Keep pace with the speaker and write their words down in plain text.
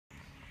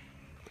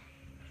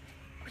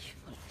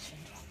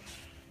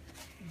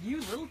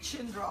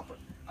chin dropper.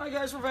 All right,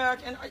 guys, we're back,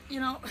 and you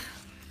know,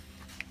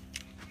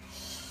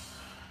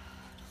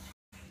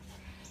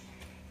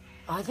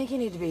 I think you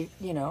need to be,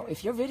 you know,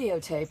 if you're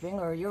videotaping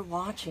or you're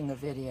watching a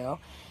video,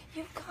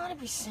 you've got to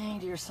be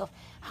saying to yourself,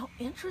 how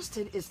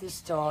interested is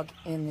this dog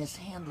in this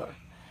handler?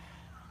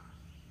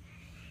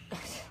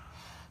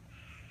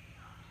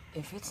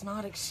 If it's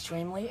not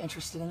extremely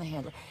interested in the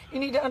handler, you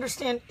need to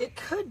understand it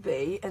could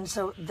be, and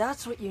so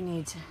that's what you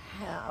need to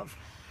have.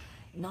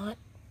 Not,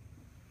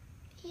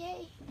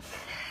 yay.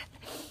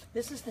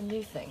 This is the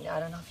new thing. I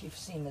don't know if you've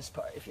seen this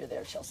part, if you're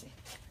there, Chelsea.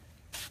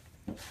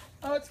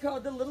 Oh, it's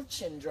called the little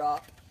chin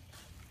drop.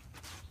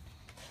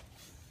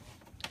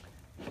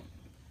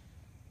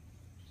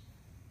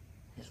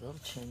 His little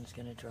chin's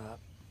gonna drop.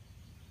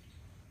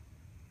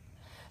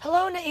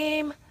 Hello,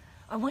 Naeem.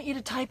 I want you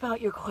to type out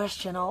your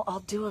question.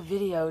 I'll do a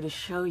video to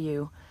show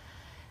you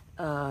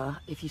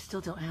if you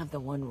still don't have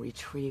the one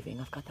retrieving.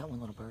 I've got that one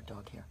little bird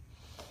dog here.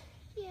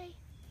 Yay.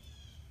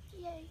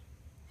 Yay.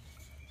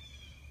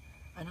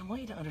 And I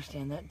want you to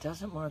understand that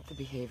doesn't mark the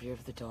behavior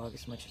of the dog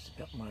as much as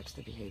it marks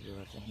the behavior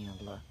of the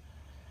handler.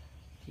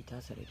 If he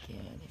does it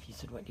again, if you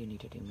said, what do you need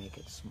to do, make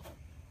it small.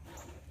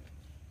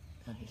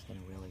 Now he's going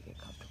to really get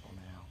comfortable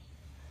now.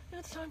 And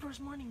it's time for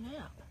his morning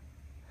nap.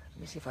 Let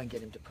me see if I can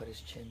get him to put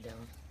his chin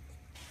down.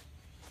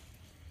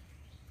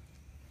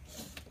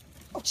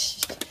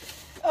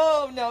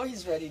 Oh, no,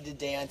 he's ready to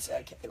dance.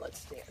 Okay,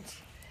 let's dance.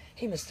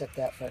 He mistook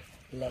that for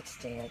let's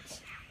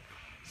dance.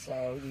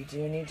 So you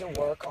do need to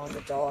work on the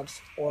dog's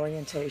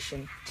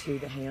orientation to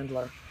the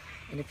handler.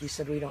 And if you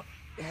said we don't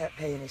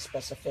pay any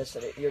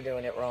specificity, you're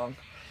doing it wrong.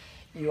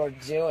 You are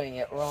doing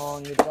it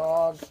wrong. The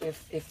dog,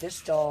 if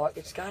this dog,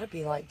 it's got to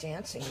be like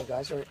dancing, you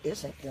guys, or it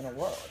isn't going to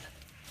work.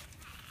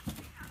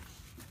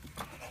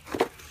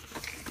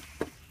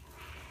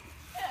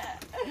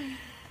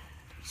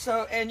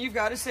 So, and you've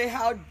got to say,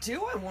 how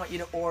do I want you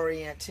to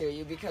orient to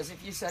you? Because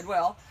if you said,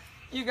 well,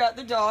 you got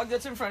the dog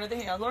that's in front of the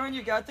handler and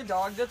you got the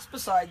dog that's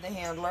beside the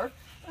handler.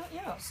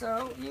 Yeah,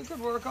 so you could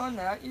work on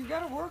that. You've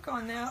got to work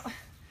on that.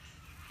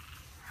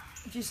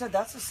 If you said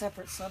that's a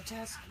separate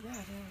subtask, yeah,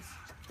 it is.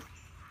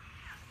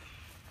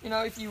 You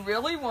know, if you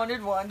really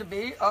wanted one to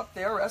be up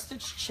there, rest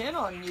its chin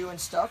on you and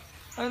stuff,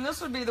 and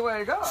this would be the way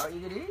to go.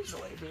 You could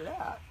easily do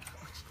that.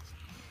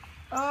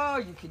 Oh,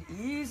 you could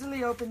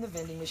easily open the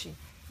vending machine.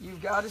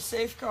 You've got to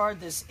safeguard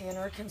this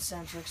inner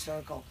concentric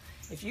circle.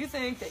 If you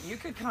think that you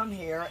could come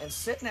here and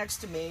sit next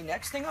to me,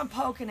 next thing I'm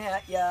poking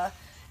at you,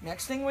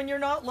 next thing when you're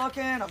not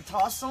looking, I'm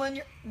tossing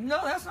you.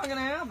 No, that's not going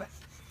to happen.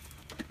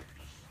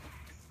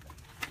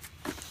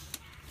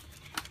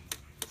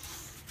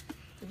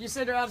 If you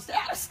sit around,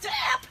 step!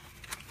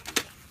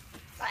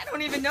 I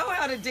don't even know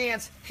how to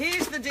dance.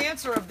 He's the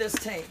dancer of this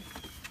team.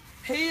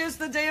 He is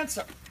the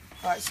dancer.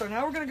 All right, so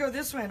now we're going to go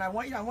this way, and I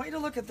want you to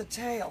look at the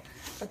tail.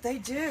 But they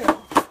do.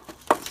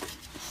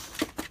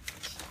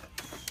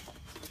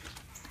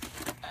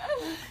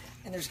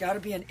 And there's got to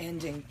be an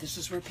ending. This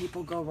is where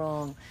people go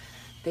wrong.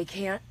 They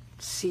can't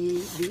see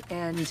the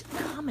end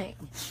coming.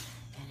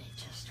 And it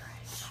just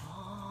drags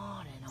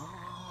on and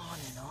on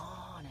and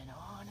on and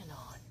on and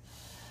on.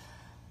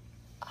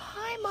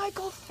 Hi,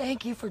 Michael.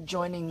 Thank you for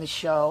joining the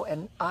show.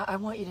 And I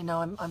want you to know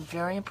I'm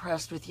very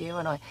impressed with you.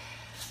 And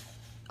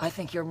I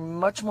think you're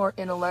much more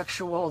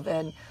intellectual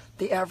than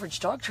the average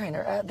dog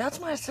trainer. That's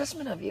my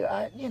assessment of you.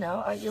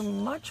 You're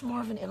much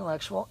more of an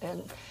intellectual.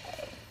 And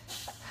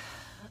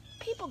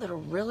people that are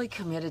really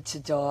committed to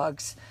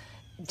dogs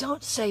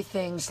don't say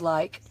things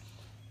like,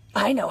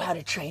 I know how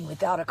to train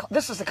without a collar.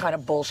 This is the kind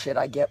of bullshit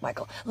I get,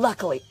 Michael.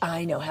 Luckily,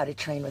 I know how to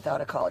train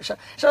without a collar. So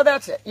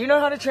that's it. You know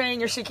how to train.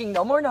 You're seeking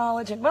no more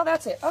knowledge. And, well,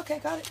 that's it. Okay,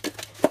 got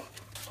it.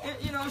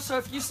 And, so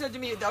if you said to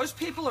me, those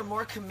people are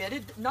more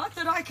committed, not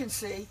that I can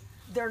see,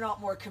 they're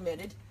not more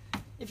committed.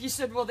 If you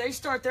said, well, they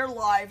start their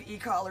live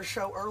ECOLLAR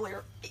show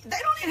earlier, they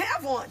don't even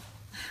have one.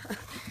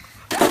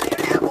 They don't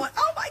even have one.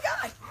 Oh, my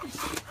God.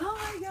 Oh,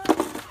 my God.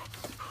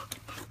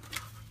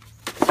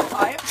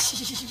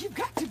 You've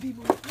got to be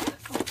more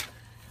careful.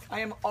 I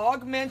am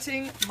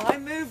augmenting my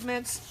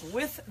movements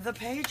with the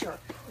pager,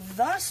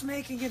 thus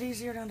making it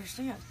easier to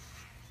understand.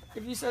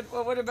 If you said,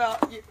 well, what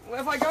about,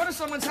 if I go to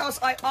someone's house,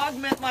 I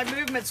augment my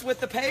movements with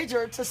the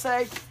pager to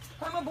say,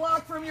 I'm a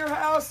block from your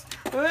house,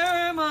 where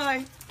am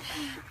I?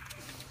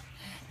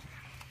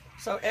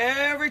 So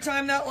every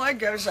time that light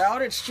goes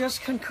out, it's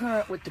just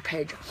concurrent with the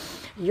pager.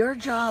 Your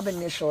job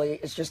initially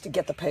is just to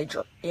get the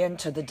pager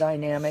into the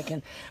dynamic,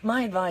 and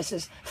my advice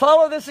is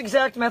follow this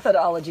exact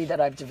methodology that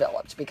I've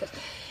developed, because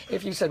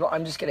if you said, well,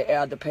 I'm just going to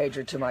add the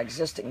pager to my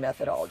existing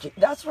methodology,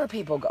 that's where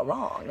people go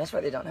wrong. That's why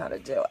they don't know how to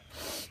do it.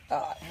 Hang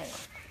on.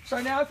 So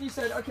now if you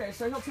said, okay,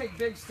 so he'll take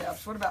big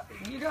steps, what about,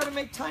 you got to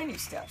make tiny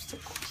steps too.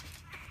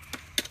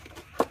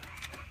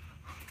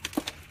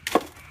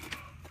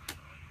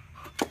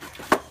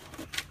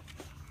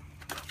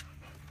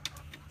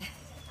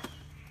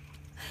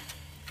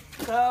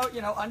 So,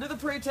 under the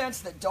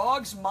pretense that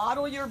dogs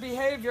model your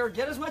behavior,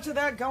 get as much of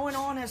that going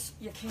on as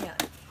you can.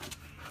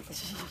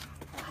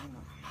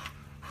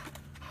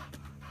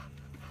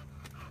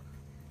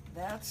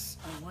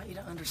 I want you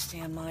to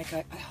understand, Mike,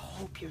 I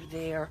hope you're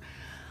there.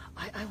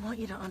 I want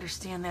you to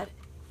understand that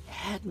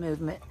head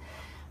movement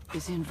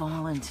is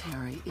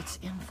involuntary. It's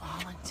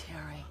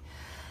involuntary.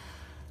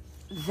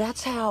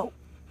 That's how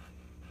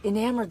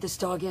enamored this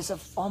dog is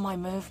of all my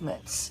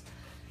movements.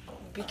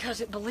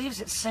 Because it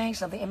believes it's saying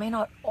something. It may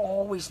not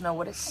always know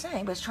what it's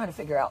saying, but it's trying to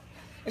figure out.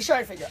 He's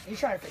trying to figure out.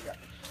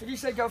 If you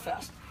say go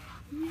fast.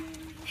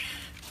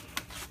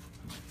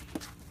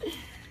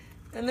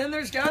 And then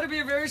there's got to be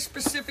a very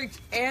specific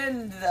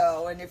end,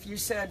 though. And if you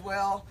said,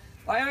 well,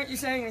 why aren't you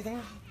saying anything?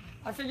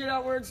 I figured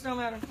out words don't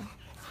matter.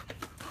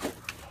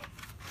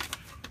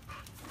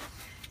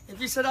 If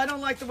you said, I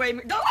don't like the way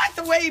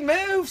he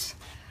moves.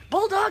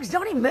 Bulldogs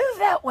don't even move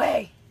that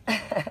way.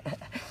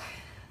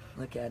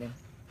 Look at him.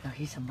 No,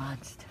 he's a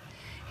monster.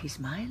 He's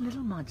my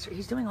little monster.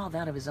 He's doing all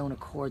that of his own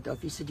accord, though.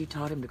 If you said you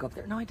taught him to go up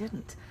there. No, I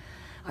didn't.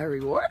 I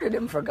rewarded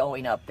him for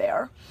going up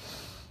there.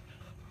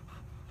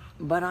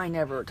 But I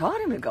never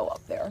taught him to go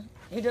up there.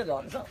 He did it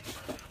on his own.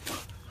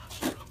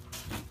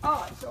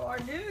 All right, so our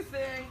new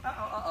thing...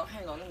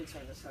 hang on, let me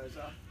turn this hose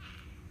off.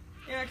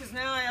 Yeah, because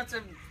now I have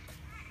to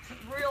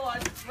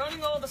realize it's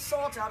running all the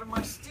salt out of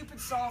my stupid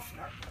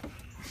softener.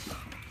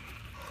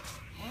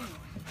 Hang on.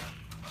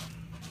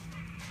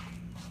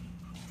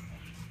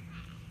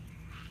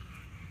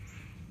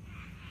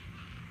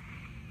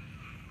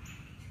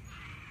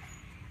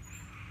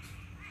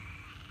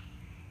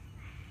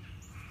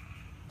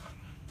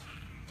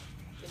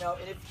 You know,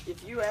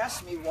 if you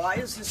ask me, why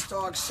is this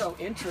dog so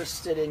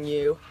interested in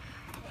you?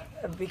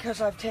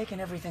 Because I've taken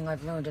everything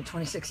I've learned in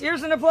 26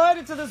 years and applied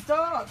it to this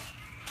dog.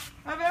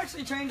 I've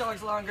actually trained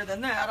dogs longer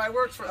than that. I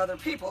worked for other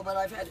people, but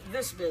I've had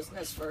this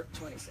business for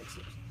 26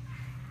 years.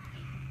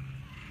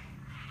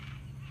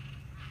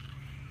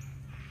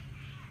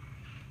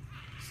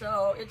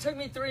 So it took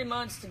me 3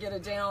 months to get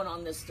it down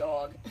on this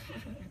dog.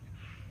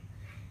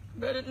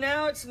 But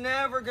now it's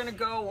never going to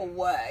go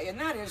away, and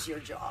that is your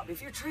job.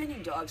 If you're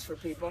training dogs for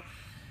people,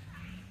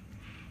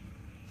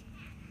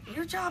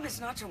 your job is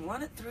not to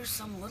run it through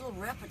some little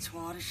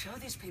repertoire to show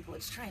these people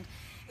it's trained.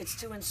 It's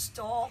to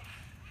install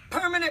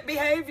permanent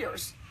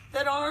behaviors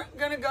that aren't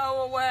going to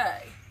go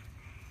away.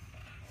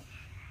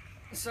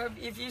 So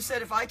if you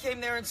said, if I came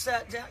there and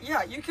sat down,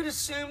 yeah, you could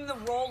assume the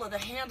role of the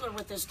handler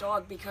with this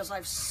dog because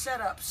I've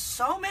set up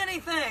so many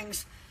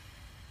things.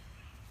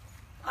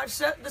 I've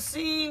set the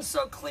scene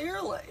so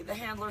clearly. The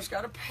handler's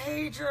got a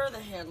pager, the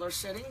handler's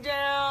sitting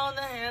down,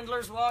 the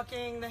handler's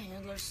walking, the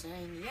handler's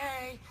saying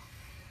yay.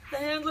 The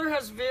handler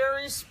has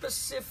very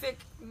specific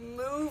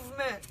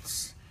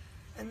movements.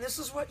 And this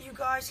is what you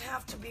guys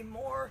have to be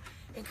more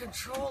in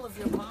control of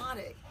your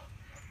body,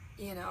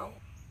 you know.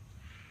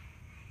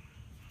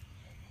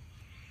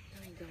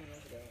 I mean, going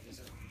over there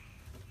is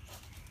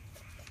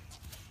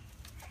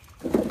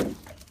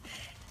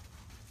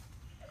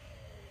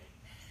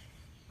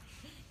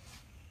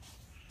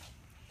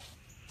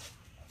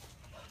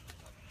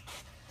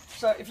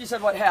So if you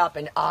said what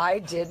happened, I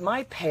did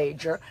my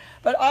pager,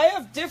 but I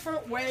have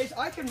different ways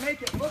I can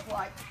make it look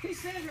like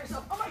he's saying to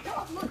himself, oh my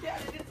God, look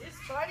at it, it's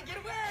trying to get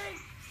away.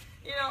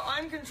 You know,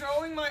 I'm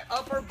controlling my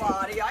upper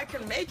body. I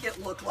can make it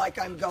look like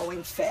I'm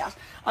going fast.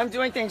 I'm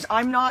doing things.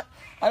 I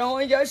don't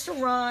want you guys to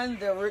run. I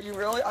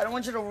don't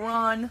want you to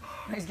run.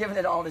 He's giving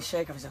it all the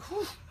shake. I was like,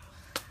 whew.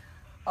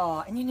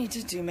 And you need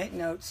to make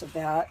notes of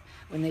that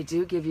when they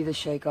do give you the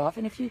shake off.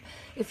 And if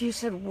you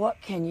said, what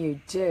can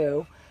you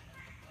do?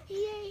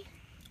 Yay.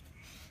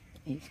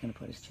 He's going to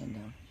put his chin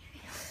down.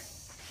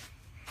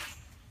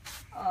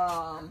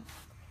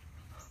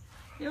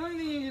 The only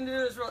thing you can do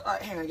is...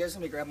 hang on, guys.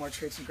 Let me grab more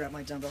treats and grab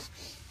my dumbbells.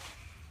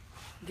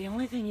 The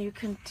only thing you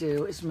can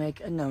do is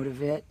make a note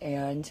of it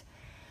and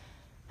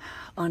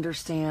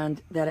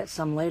understand that at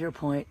some later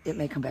point, it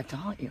may come back to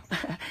haunt you.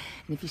 And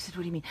if you said,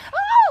 what do you mean?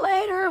 Oh,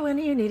 later, when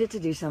you needed to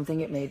do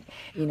something, it made...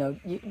 You know,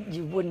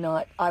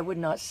 I would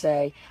not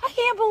say, I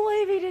can't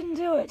believe he didn't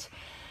do it.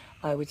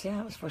 I would say,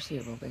 that was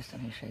foreseeable based on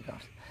his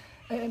shake-offs.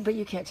 But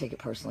you can't take it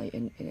personally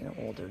in an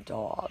older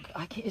dog.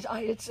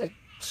 It's a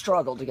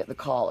struggle to get the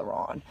collar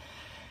on.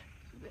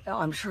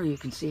 I'm sure you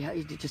can see how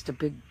he's just a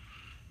big...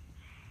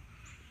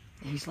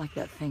 He's like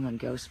that thing on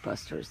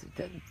Ghostbusters,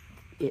 that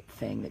it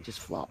thing that just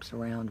flops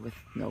around with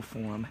no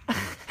form.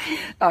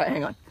 All right,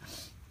 hang on.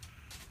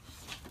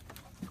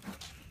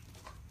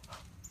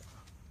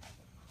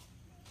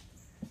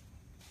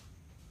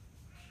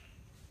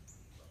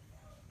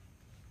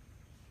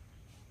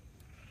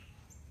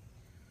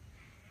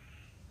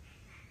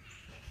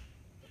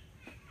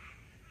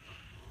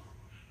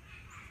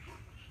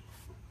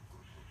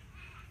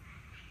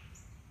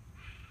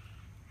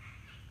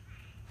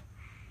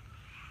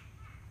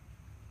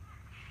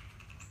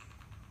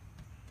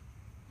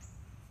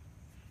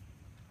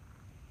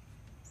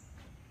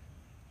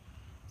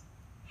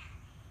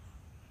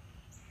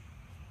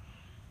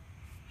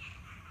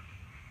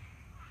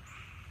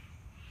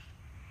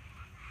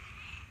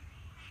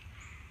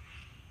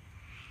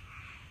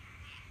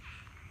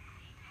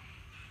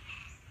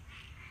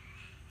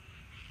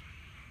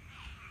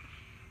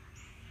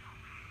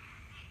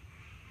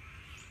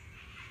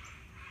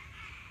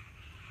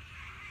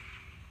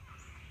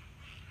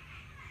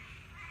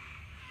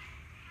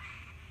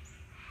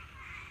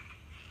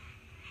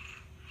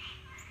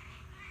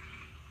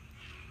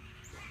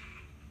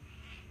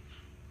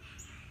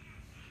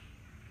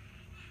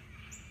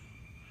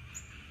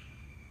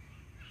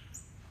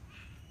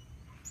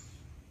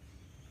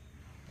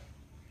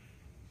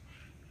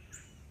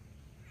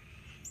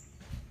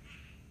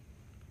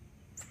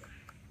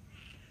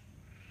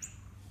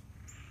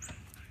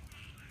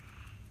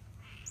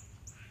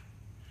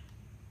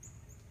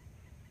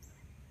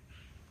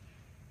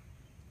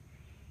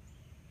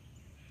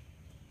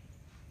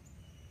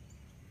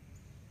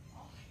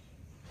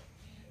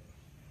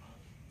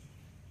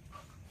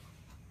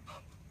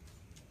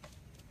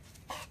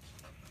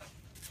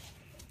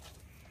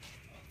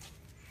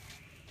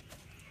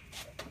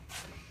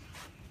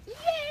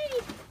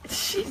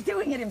 he's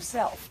doing it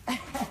himself.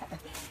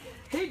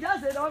 He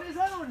does it on his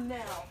own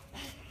now.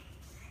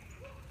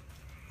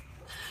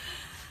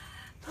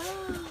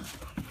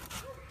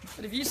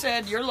 But if you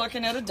said you're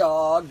looking at a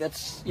dog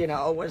that's, you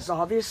know, was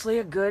obviously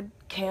a good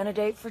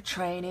candidate for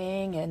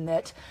training and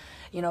that,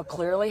 you know,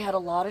 clearly had a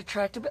lot of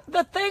attractive,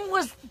 the thing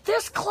was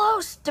this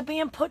close to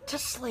being put to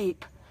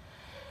sleep.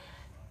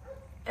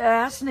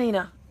 Ask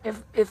Nina.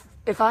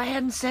 If I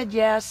hadn't said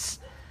yes,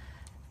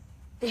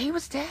 he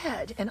was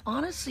dead. And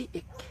honestly,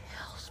 it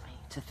kills me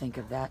to think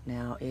of that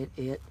now.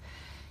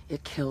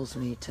 It kills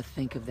me to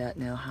think of that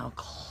now, how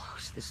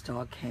close this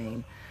dog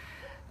came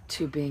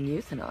to being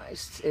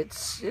euthanized.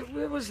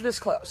 It was this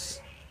close.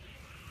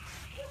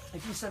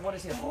 If you said, what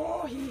is he?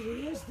 Oh,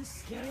 he is the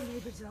scary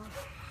neighbor dog.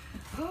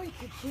 Oh, he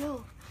could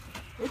kill.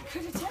 It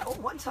could have tell.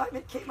 One time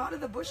it came out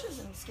of the bushes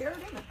and scared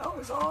him. And, oh, it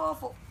was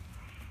awful.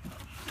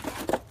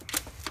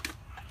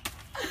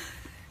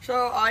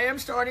 So I am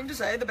starting to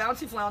say the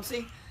bouncy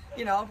flouncy,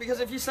 you know, because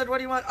if you said, what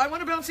do you want? I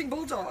want a bouncing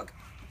bulldog.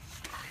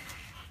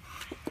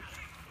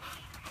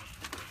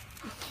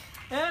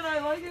 And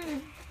I like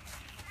it.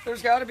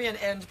 There's got to be an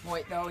end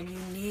point, though, and you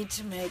need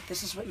to make,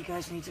 this is what you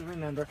guys need to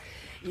remember,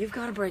 you've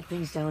got to break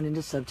things down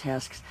into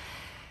subtasks,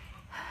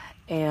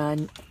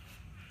 and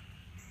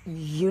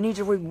you need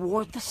to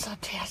reward the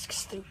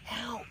subtasks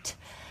throughout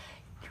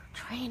your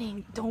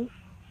training. Don't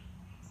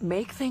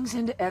make things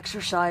into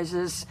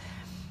exercises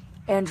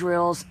and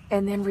drills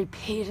and then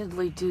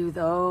repeatedly do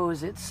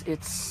those.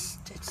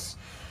 That's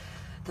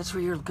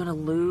where you're going to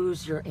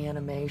lose your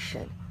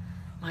animation.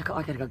 Michael,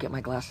 I gotta go get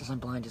my glasses. I'm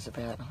blind as a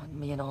bat.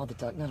 Me and all the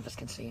dog, none of us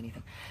can see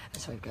anything.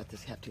 That's why I've got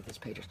this, have to do this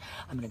pagers.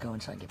 I'm gonna go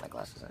inside and get my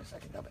glasses in a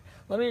second, though. But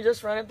let me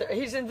just run up there.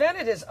 He's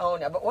invented his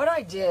own now, but what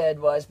I did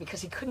was,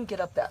 because he couldn't get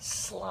up that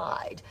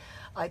slide,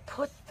 I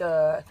put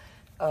the,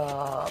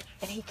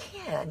 and he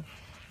can,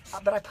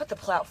 but I put the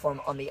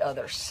platform on the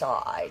other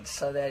side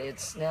so that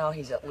it's, now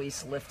he's at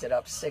least lifted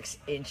up 6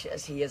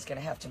 inches. He is gonna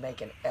have to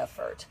make an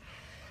effort.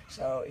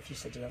 So if you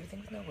said do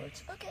everything with no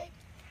words, okay.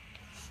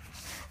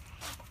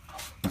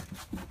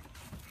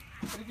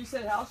 But if you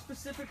said, how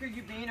specific are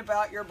you being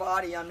about your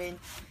body? I mean,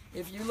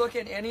 if you look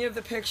at any of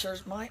the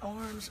pictures, my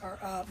arms are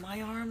up.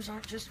 My arms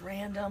aren't just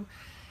random.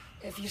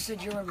 If you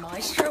said you're a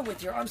maestro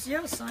with your arms,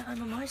 yes,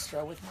 I'm a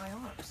maestro with my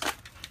arms.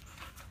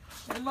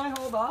 And my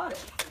whole body.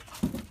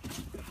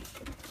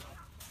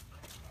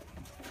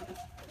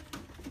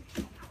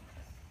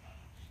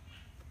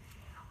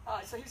 All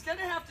right, so he's going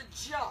to have to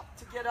jump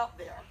to get up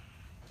there.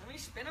 Let me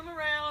spin him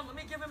around. Let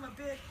me give him a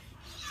big...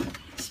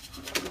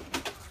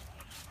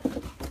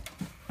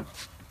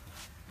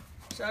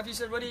 So if you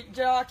said, what are you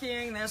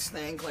jockeying this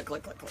thing, click,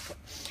 click, click, click, click.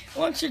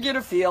 Once you get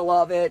a feel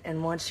of it,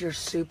 and once you're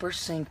super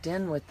synced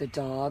in with the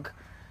dog,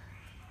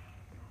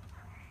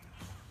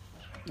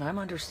 I'm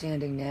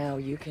understanding now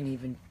you can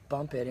even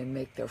bump it and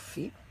make their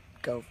feet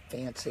go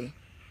fancy.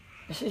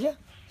 Yeah,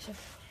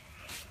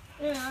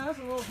 that's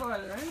a little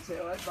farther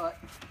into it, but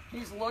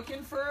he's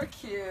looking for a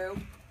cue.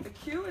 The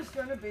cue is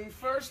going to be,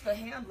 first the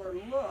handler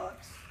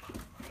looks.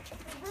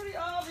 It's pretty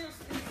obvious.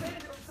 He's saying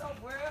to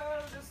himself,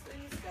 where this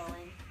thing's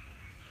going.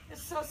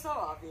 It's so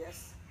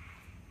obvious.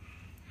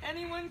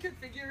 Anyone could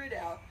figure it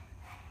out.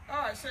 All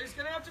right, so he's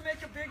going to have to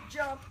make a big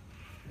jump.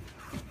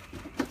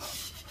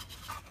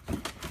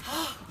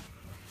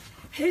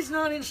 He's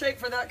not in shape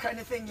for that kind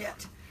of thing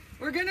yet.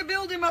 We're going to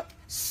build him up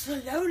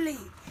slowly.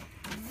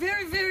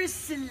 Very, very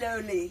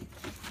slowly.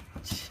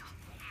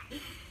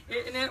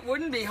 And it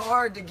wouldn't be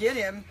hard to get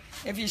him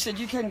if you said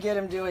you couldn't get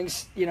him doing,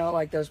 you know,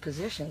 like those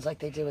positions like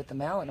they do with the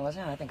Malinois.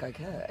 I think I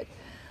could.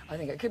 I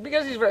think I could,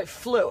 because he's very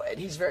fluid.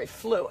 He's very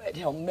fluid.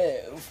 He'll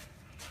move.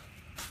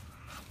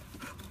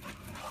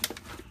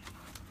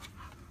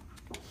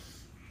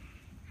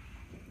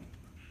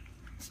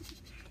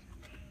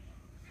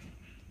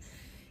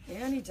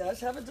 And he does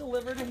have a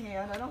delivered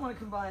hand. I don't want to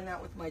combine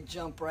that with my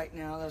jump right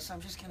now, though, so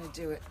I'm just going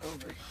to do it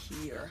over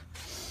here.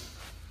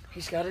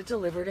 He's got it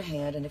delivered a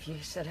hand, and if you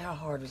said how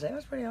hard was that? It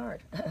was pretty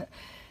hard. It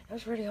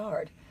was pretty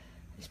hard.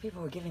 These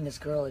people were giving this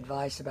girl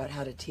advice about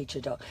how to teach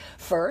a dog.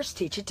 First,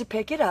 teach it to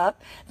pick it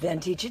up, then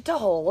teach it to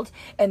hold,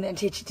 and then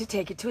teach it to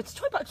take it to its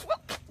toy box. Well,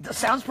 that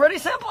sounds pretty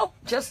simple.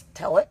 Just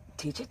tell it,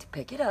 teach it to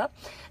pick it up.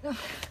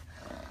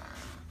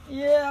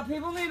 Yeah,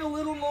 people need a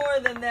little more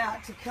than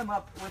that to come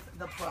up with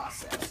the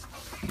process.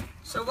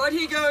 So what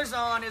he goes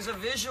on is a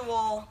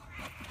visual.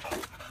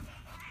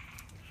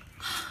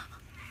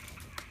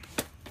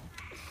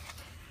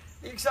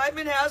 The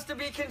excitement has to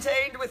be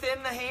contained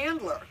within the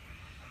handler.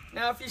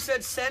 Now, if you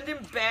said send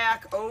him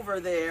back over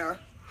there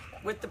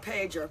with the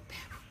pager,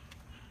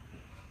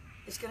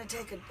 it's going to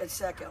take a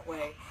second.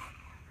 Wait.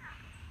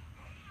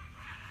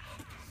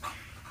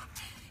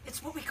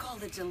 It's what we call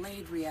the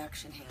delayed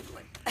reaction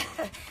handling.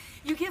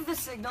 You give the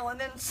signal, and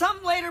then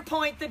some later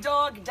point, the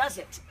dog does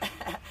it.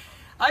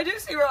 I do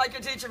see where I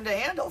could teach him to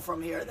handle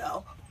from here,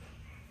 though.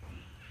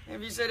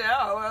 If you said,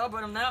 oh, well,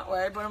 put him that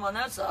way, put him on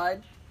that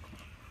side.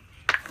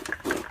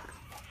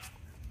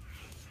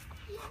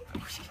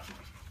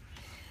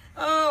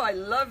 Oh, I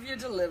love you,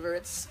 Deliver.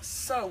 It's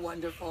so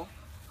wonderful.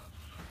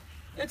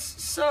 It's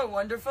so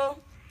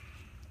wonderful.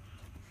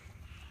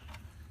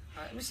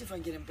 right, let me see if I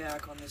can get him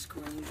back on this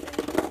green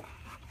thing.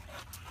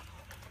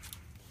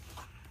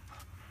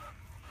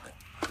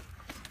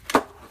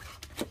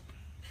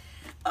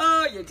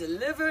 Oh, your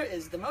deliver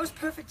is the most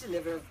perfect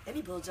deliver of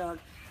any bulldog.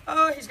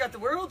 Oh, he's got the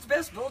world's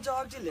best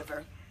bulldog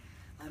deliver.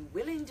 I'm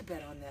willing to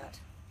bet on that.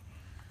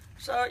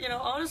 So, you know,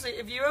 honestly,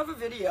 if you have a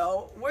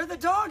video where the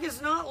dog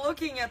is not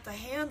looking at the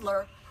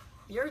handler,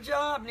 your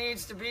job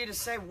needs to be to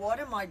say, what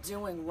am I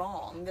doing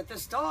wrong that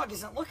this dog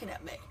isn't looking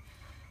at me?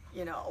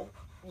 You know,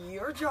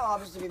 your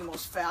job is to be the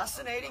most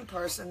fascinating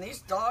person. These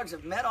dogs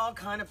have met all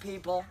kind of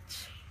people.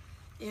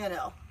 You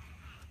know,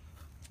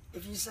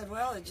 if you said,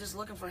 well, they're just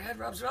looking for head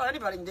rubs, well,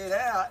 anybody can do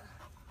that.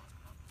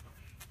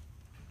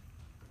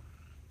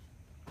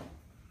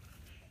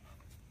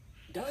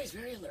 No, he's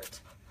very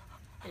alert.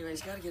 Anyway,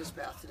 he's got to get his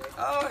bath today.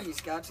 Oh, he's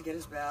got to get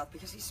his bath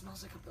because he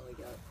smells like a billy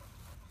goat.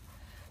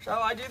 So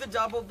I do the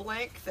double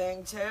blink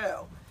thing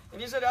too. If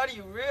you said, how do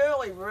you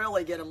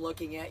really get him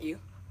looking at you?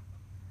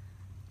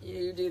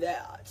 You do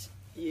that.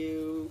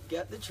 You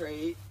get the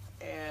treat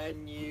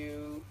and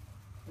you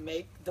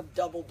make the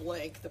double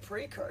blink the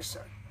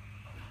precursor.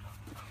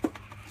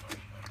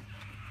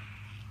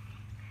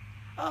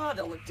 Oh,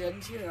 they'll look dead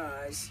into your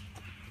eyes.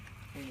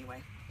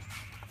 Anyway,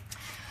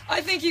 I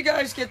think you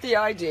guys get the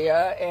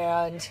idea,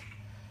 and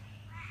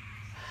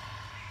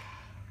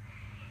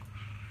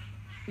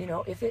you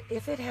know, if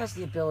it has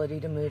the ability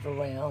to move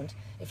around,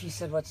 if you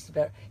said what's the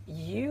better,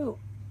 you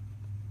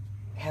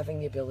having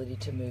the ability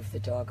to move the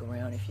dog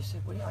around. If you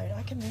said, well,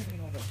 I can move it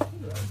over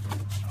here.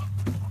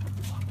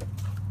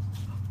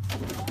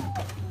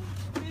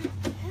 Be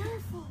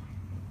careful.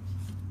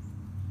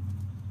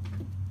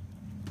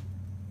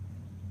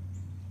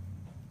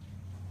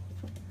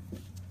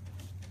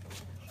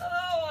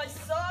 Oh, I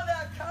saw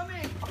that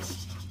coming.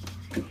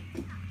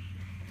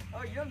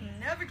 Oh, you'll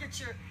never get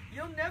your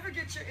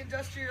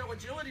industrial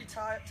agility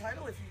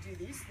title if you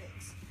do these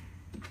things.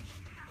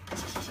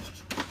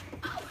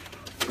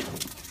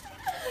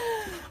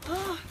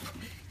 Oh,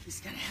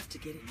 he's gonna have to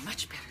get in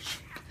much better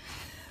shape.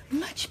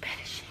 Much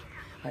better shape.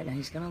 All right, now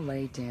he's gonna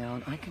lay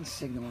down. I can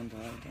signal him to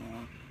lay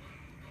down.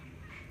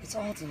 It's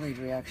all delayed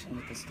reaction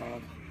with this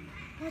dog.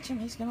 Watch him,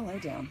 he's gonna lay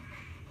down.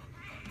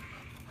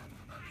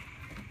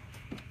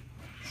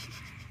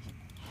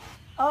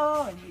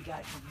 Oh, and he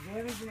got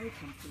very, very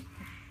comfy.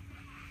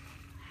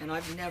 And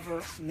I've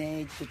never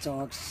made the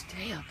dog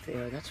stay up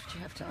there. That's what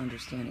you have to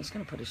understand. He's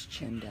gonna put his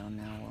chin down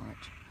now,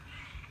 watch.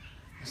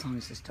 As long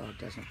as this dog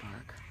doesn't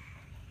bark.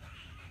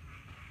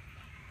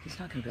 He's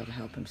not gonna be able to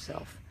help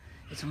himself.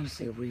 It's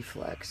honestly a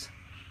reflex.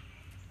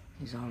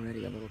 He's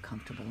already a little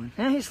comfortable,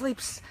 and he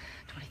sleeps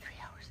 23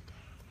 hours a day.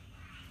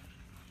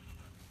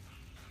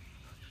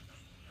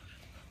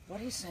 What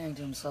he's saying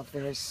to himself,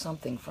 there is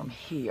something from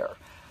here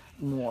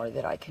more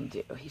that I can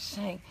do. He's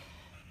saying,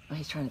 well,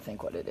 he's trying to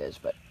think what it is,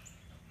 but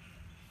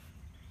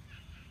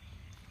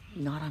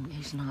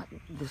he's not,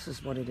 this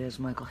is what it is,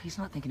 Michael. He's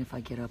not thinking if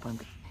I get up,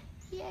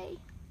 yay.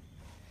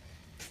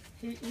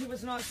 He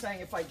was not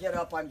saying if I get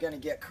up, I'm going to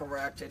get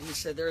corrected. He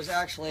said there's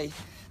actually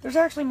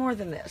more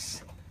than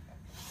this.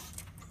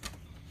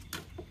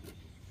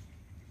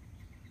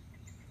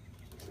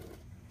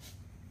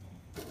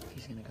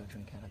 He's going to go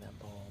drink out of that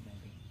bowl,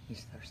 maybe.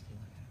 He's thirsty.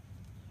 Look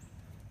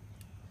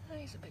at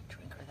him. He's a big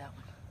drinker, that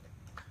one.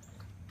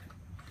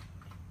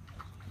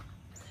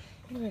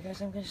 Anyway,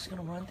 guys, I'm just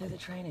going to run through the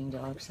training,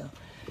 dog. So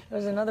there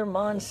was another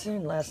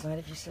monsoon last night,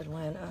 if you said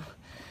when.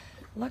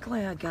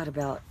 Luckily, I got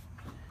about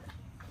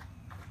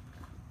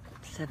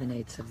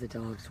 7/8 of the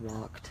dogs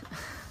walked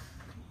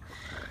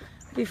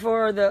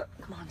before the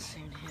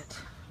monsoon hit.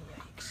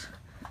 Yikes.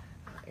 All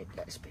right,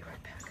 guys, be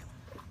right back.